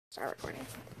Start recording.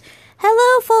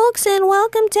 Hello, folks, and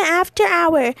welcome to After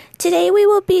Hour. Today we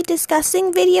will be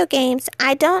discussing video games.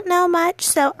 I don't know much,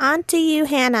 so on to you,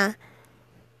 Hannah.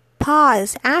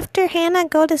 Pause. After Hannah,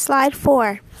 go to slide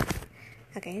 4.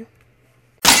 Okay.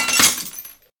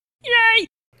 Yay!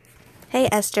 Hey,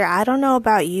 Esther, I don't know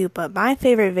about you, but my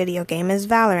favorite video game is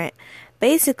Valorant.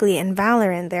 Basically, in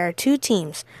Valorant, there are two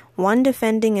teams, one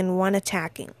defending and one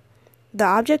attacking. The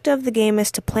object of the game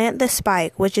is to plant the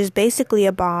spike, which is basically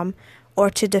a bomb, or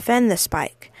to defend the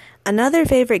spike. Another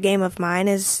favorite game of mine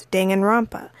is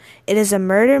Danganronpa. It is a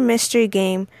murder mystery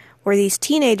game where these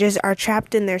teenagers are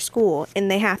trapped in their school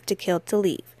and they have to kill to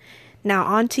leave. Now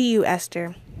on to you,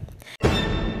 Esther.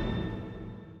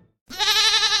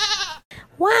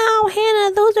 Wow,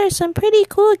 Hannah, those are some pretty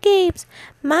cool games.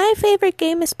 My favorite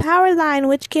game is Powerline,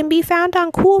 which can be found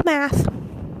on Cool Math.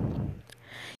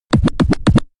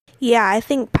 Yeah, I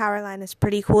think Powerline is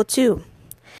pretty cool too.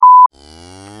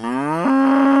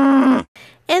 And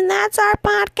that's our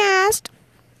podcast.